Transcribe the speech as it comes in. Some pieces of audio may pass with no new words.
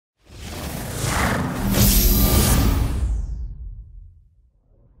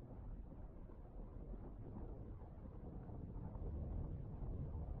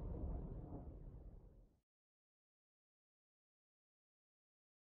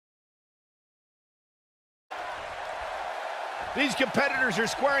These competitors are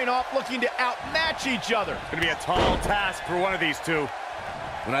squaring off looking to outmatch each other. It's going to be a tall task for one of these two.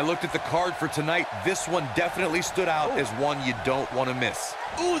 When I looked at the card for tonight, this one definitely stood out as one you don't want to miss.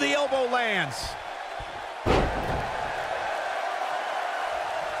 Ooh, the elbow lands.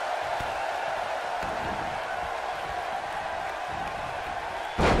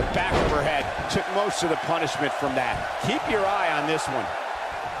 The back of her head took most of the punishment from that. Keep your eye on this one.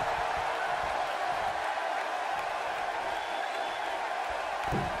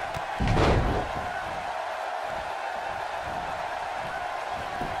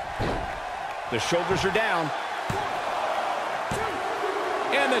 The shoulders are down.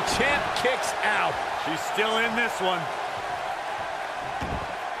 And the champ kicks out. She's still in this one.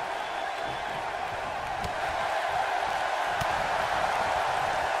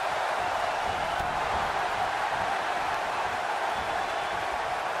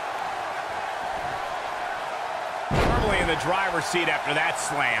 Firmly in the driver's seat after that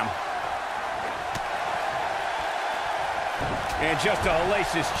slam. And just a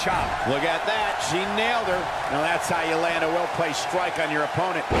hellacious chop. Look at that. She nailed her. Now that's how you land a well-placed strike on your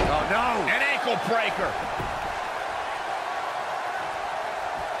opponent. Oh, no. An ankle breaker.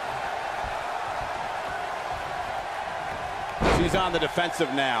 She's on the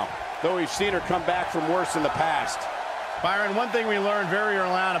defensive now, though we've seen her come back from worse in the past. Byron, one thing we learned very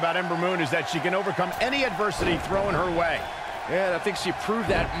early on about Ember Moon is that she can overcome any adversity thrown her way. Yeah, I think she proved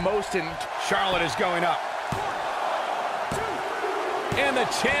that most in... Charlotte is going up. And the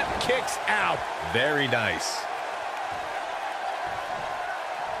champ kicks out. Very nice.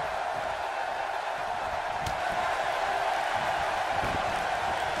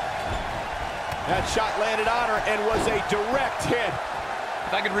 That shot landed on her and was a direct hit.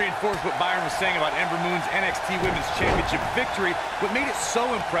 If I could reinforce what Byron was saying about Ember Moon's NXT Women's Championship victory, what made it so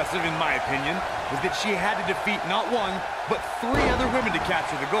impressive, in my opinion, was that she had to defeat not one, but 3 other women to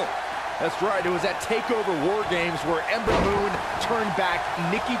capture the gold. That's right. It was at TakeOver War Games where Ember Moon turned back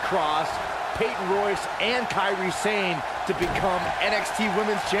Nikki Cross, Peyton Royce, and Kairi Sane to become NXT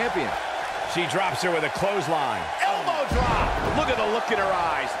Women's Champion. She drops her with a clothesline. Elbow drop. Look at the look in her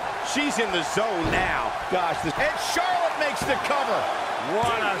eyes. She's in the zone now. Gosh, and Charlotte makes the cover.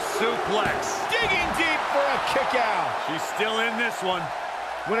 What a suplex. Digging deep for a kick out. She's still in this one.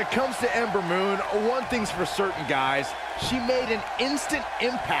 When it comes to Ember Moon, one thing's for certain, guys. She made an instant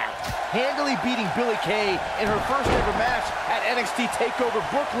impact, handily beating Billie Kay in her first ever match at NXT TakeOver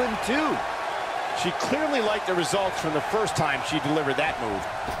Brooklyn 2. She clearly liked the results from the first time she delivered that move.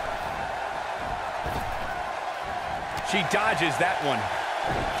 She dodges that one.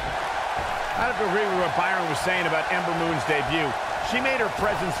 I have to agree with what Byron was saying about Ember Moon's debut. She made her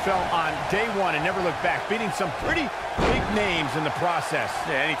presence felt on day one and never looked back, beating some pretty big names in the process.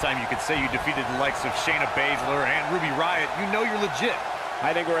 Yeah, anytime you could say you defeated the likes of Shayna Baszler and Ruby Riott, you know you're legit.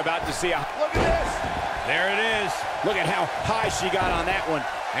 I think we're about to see a... Look at this! There it is. Look at how high she got on that one.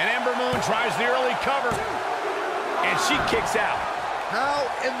 And Ember Moon tries the early cover. And she kicks out. How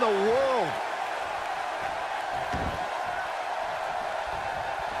in the world?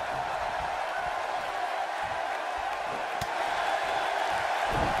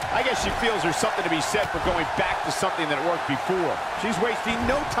 I guess she feels there's something to be said for going back to something that worked before. She's wasting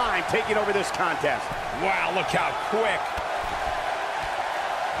no time taking over this contest. Wow, look how quick.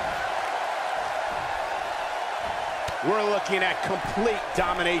 We're looking at complete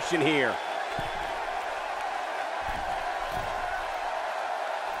domination here.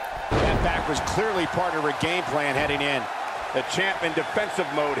 That back was clearly part of her game plan heading in. The champ in defensive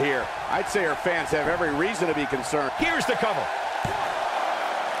mode here. I'd say her fans have every reason to be concerned. Here's the cover.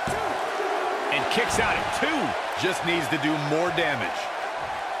 And kicks out at 2. Just needs to do more damage.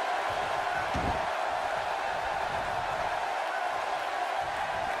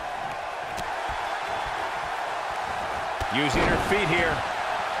 Using her feet here.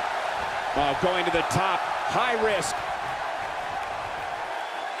 Oh, going to the top. High risk.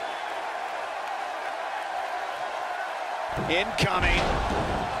 Incoming.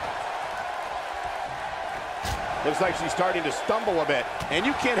 Looks like she's starting to stumble a bit. And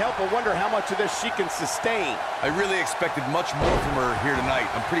you can't help but wonder how much of this she can sustain. I really expected much more from her here tonight.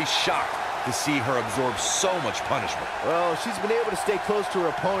 I'm pretty shocked to see her absorb so much punishment. Well, she's been able to stay close to her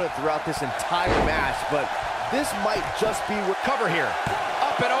opponent throughout this entire match, but this might just be cover here.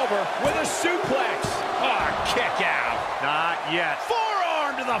 Up and over with a suplex. Oh, kick out. Not yet.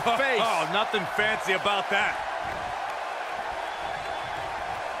 Forearm to the face. Oh, nothing fancy about that.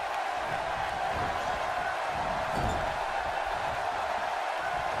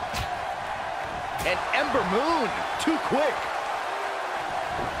 And Ember Moon, too quick.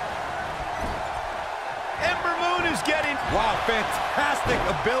 Ember Moon is getting Wow, fantastic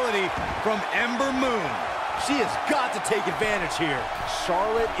ability from Ember Moon. She has got to take advantage here.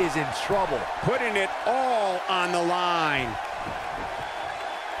 Charlotte is in trouble. Putting it all on the line.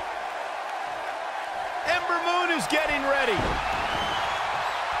 Ember Moon is getting ready.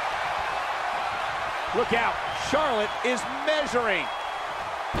 Look out. Charlotte is measuring.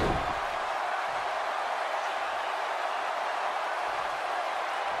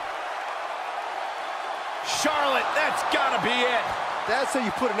 Charlotte, that's gotta be it. That's how you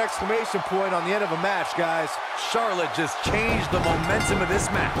put an exclamation point on the end of a match, guys. Charlotte just changed the momentum of this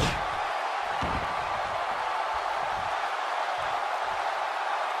match.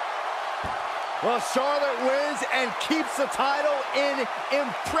 Well, Charlotte wins and keeps the title in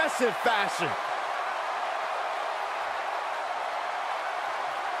impressive fashion.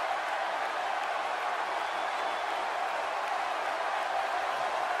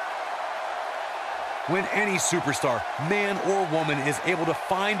 When any superstar, man or woman, is able to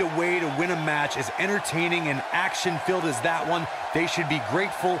find a way to win a match as entertaining and action-filled as that one, they should be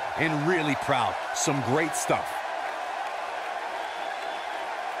grateful and really proud. Some great stuff.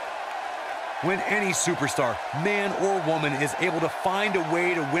 When any superstar, man or woman, is able to find a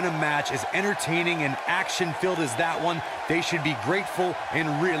way to win a match as entertaining and action-filled as that one, they should be grateful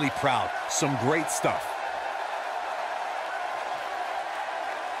and really proud. Some great stuff.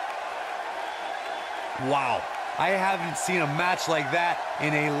 Wow, I haven't seen a match like that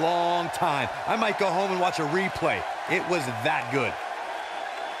in a long time. I might go home and watch a replay. It was that good.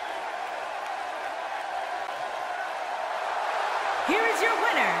 Here is your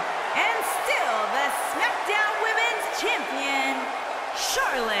winner, and still the Smackdown Women's Champion,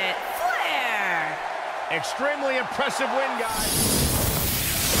 Charlotte Flair. Extremely impressive win, guys.